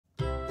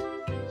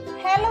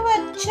Hello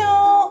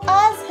बच्चों,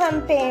 आज हम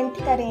पेंट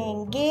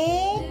करेंगे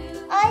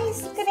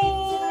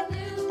आइसक्रीम।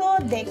 तो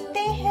देखते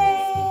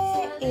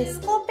हैं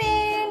इसको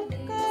पेंट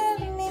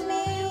करने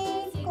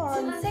में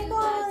कौन से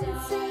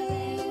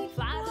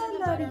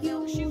कलर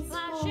यूज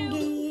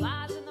होंगे।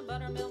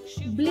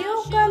 Blue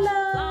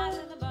colour,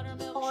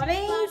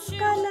 orange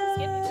colour,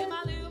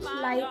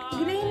 light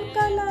green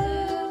colour,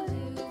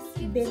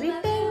 baby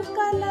pink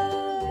colour,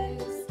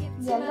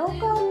 yellow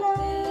colour,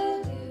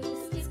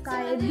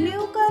 sky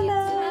blue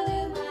colour,